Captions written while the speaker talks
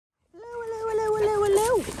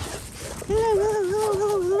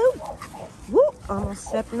almost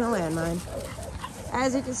stepped in a landmine.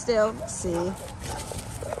 As you can still see,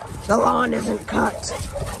 the lawn isn't cut.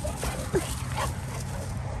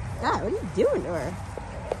 God, what are you doing to her?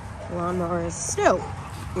 The lawnmower is still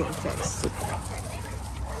being fixed.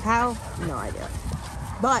 How? No idea.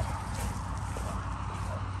 But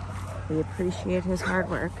we appreciate his hard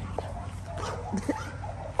work.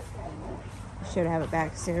 Should have it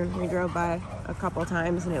back soon. We drove by a couple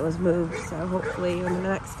times and it was moved, so hopefully in the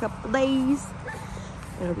next couple days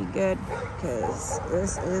it'll be good, because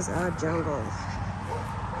this is a jungle.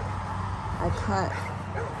 I cut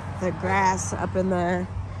the grass up in the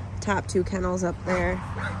top 2 kennels up there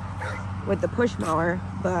with the push mower,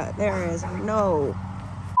 but there is no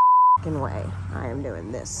fucking way I am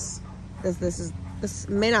doing this. This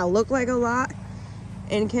may not look like a lot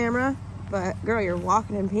in camera, but girl, you're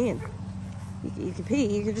walking and peeing. You can pee,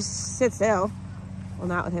 you can just sit still. Well,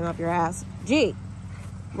 not with him up your ass. Gee,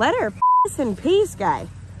 let her piss in peace, guy.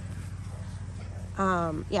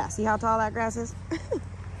 Yeah, see how tall that grass is?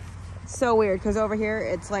 So weird, because over here,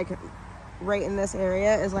 it's like, right in this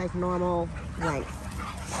area is like normal length.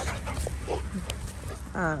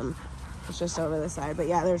 It's just over this side, but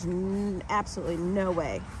yeah, there's absolutely no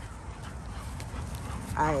way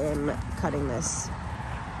I am cutting this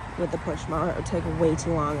with the push mower. It would take way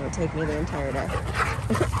too long. It would take me the entire day.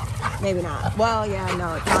 Maybe not. Well, yeah,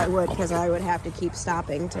 no, it probably would, because I would have to keep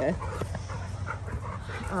stopping to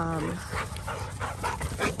can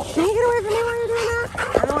you get away from me while you're doing that?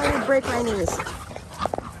 I don't want you to break my knees.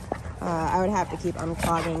 I would have to keep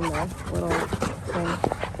unclogging the little thing.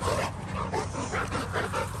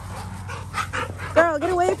 Girl, get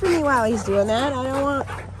away from me while he's doing that. I don't want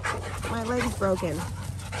my legs broken.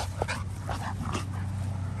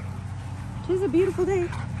 Tis a beautiful day.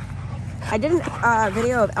 I did a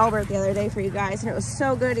video of Albert the other day for you guys, and it was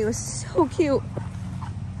so good. He was so cute.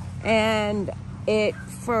 And it,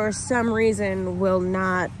 for some reason, will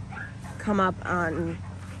not come up on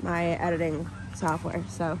my editing software.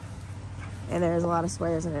 So, and there's a lot of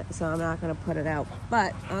swears in it, so I'm not going to put it out.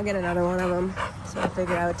 But I'll get another one of them. So I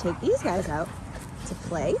figured I would take these guys out to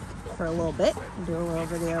play for a little bit, do a little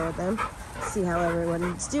video with them, see how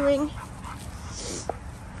everyone's doing,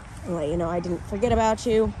 and let you know I didn't forget about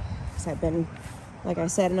you. Because I've been, like I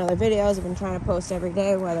said in other videos, I've been trying to post every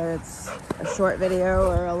day, whether it's a short video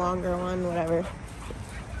or a longer one, whatever.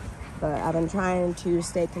 But I've been trying to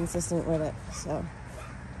stay consistent with it, so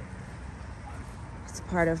it's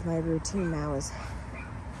part of my routine now, is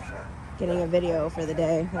getting a video for the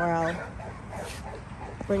day, where I'll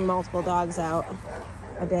bring multiple dogs out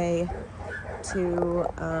a day to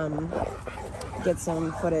get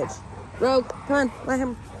some footage. Rogue, come on, let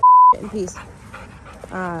him in peace.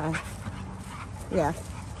 Yeah,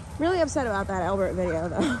 really upset about that Albert video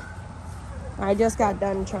though. I just got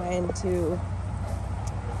done trying to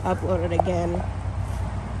upload it again,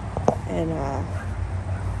 and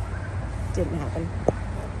didn't happen.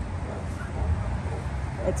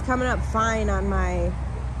 It's coming up fine on my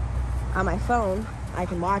phone. I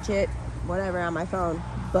can watch it, whatever, on my phone,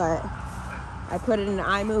 but I put it in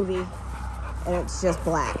iMovie and it's just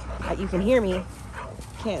black. You can hear me,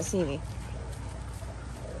 can't see me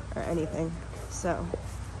or anything, so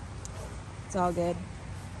it's all good.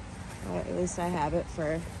 At least I have it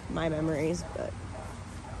for my memories. But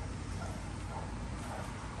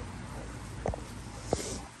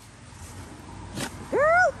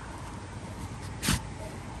girl,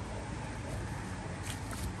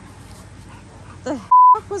 the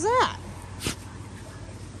heck was that?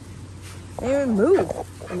 They didn't move,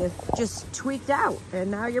 and it just tweaked out, and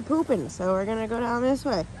now you're pooping. So we're gonna go down this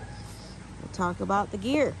way. We'll talk about the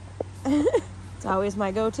gear. It's always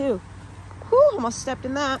my go-to. Whew, almost stepped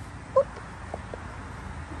in that. Whoop.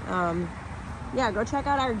 Yeah, go check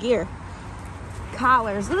out our gear.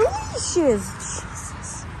 Collars, leashes,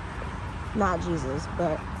 Jesus. Not Jesus,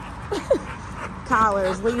 but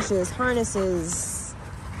collars, leashes, harnesses,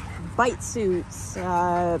 bite suits,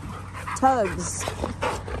 tugs,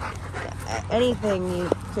 anything you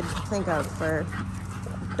could think of for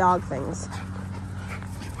dog things.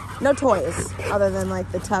 No toys, other than like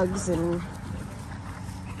the tugs and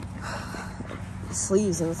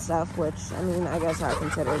sleeves and stuff, which, I mean, I guess are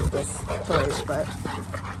considered just toys, but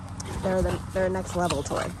they're a next level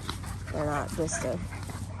toy. They're not just a,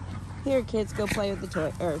 here kids, go play with the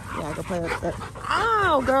toy, or yeah, go play with it.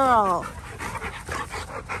 Ow, girl!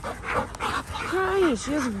 Christ,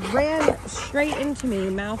 she just ran straight into me,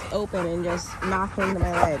 mouth open, and just knocked into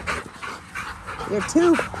my leg. Your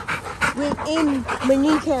tooth went in my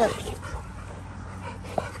kneecap.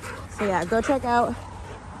 So yeah, go check out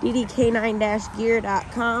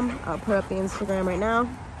ddk9-gear.com. I'll put up the Instagram right now.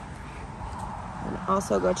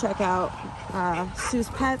 Also, go check out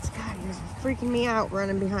Seuss Pets. God, you're freaking me out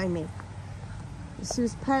running behind me.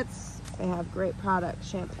 Seuss Pets, they have great products.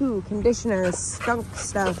 Shampoo, conditioners, skunk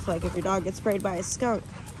stuff, like if your dog gets sprayed by a skunk.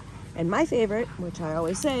 And my favorite, which I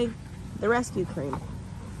always say, the rescue cream.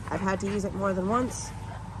 I've had to use it more than once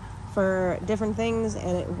for different things,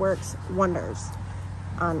 and it works wonders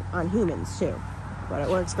on humans too. But it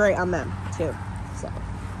works great on them too. So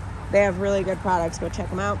they have really good products. Go check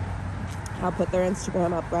them out. I'll put their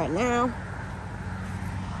Instagram up right now.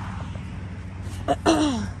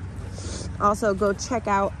 Also, go check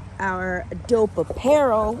out our dope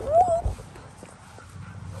apparel.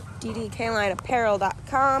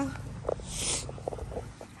 ddklineapparel.com.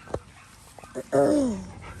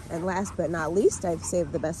 And last but not least, I've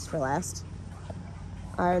saved the best for last.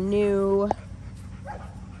 Our new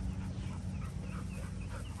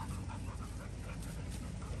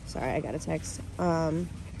sorry, I got a text. Our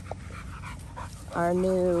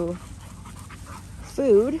new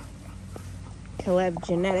food, Caleb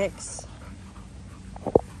Genetics.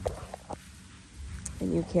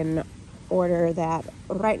 And you can order that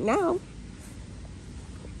right now.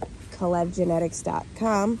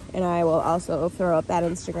 CalebGenetics.com, and I will also throw up that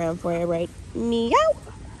Instagram for you right meow.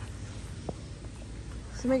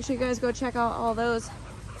 So make sure you guys go check out all those.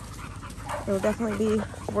 It'll definitely be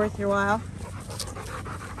worth your while.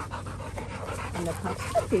 And the pups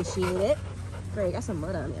appreciate it. Great, you got some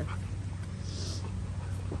mud on you.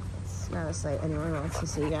 It's not a sight anyone wants to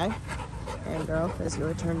see, guy and girl, as you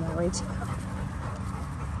return my way too.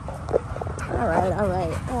 All right.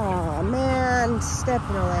 Oh, man. Stepped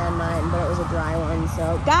in a landmine, but it was a dry one.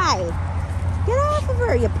 So, guy, get off of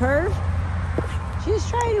her, you perv. She's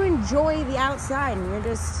trying to enjoy the outside, and you're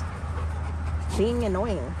just being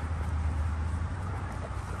annoying.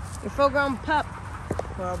 You're a full-grown pup,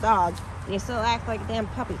 well, dog, and you still act like a damn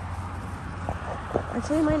puppy.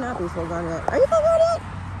 Actually, you might not be full-grown yet. Are you full-grown yet?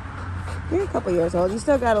 You're a couple years old. You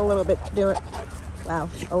still got a little bit to do it. Wow,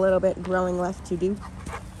 a little bit growing left to do.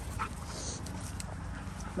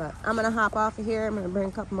 But I'm going to hop off of here. I'm going to bring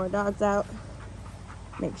a couple more dogs out.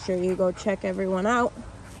 Make sure you go check everyone out.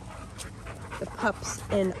 The pups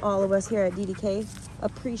and all of us here at DDK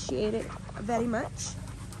appreciate it very much.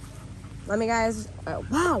 Let me guys...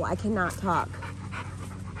 wow, I cannot talk.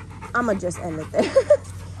 I'm going to just end it there.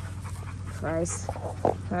 Christ.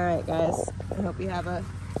 Alright, guys. I hope you have a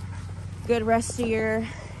good rest of your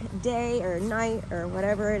day or night or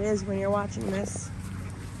whatever it is when you're watching this.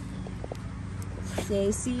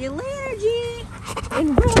 Say, see you later, G.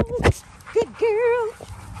 And roll. Good girl.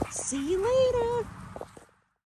 See you later.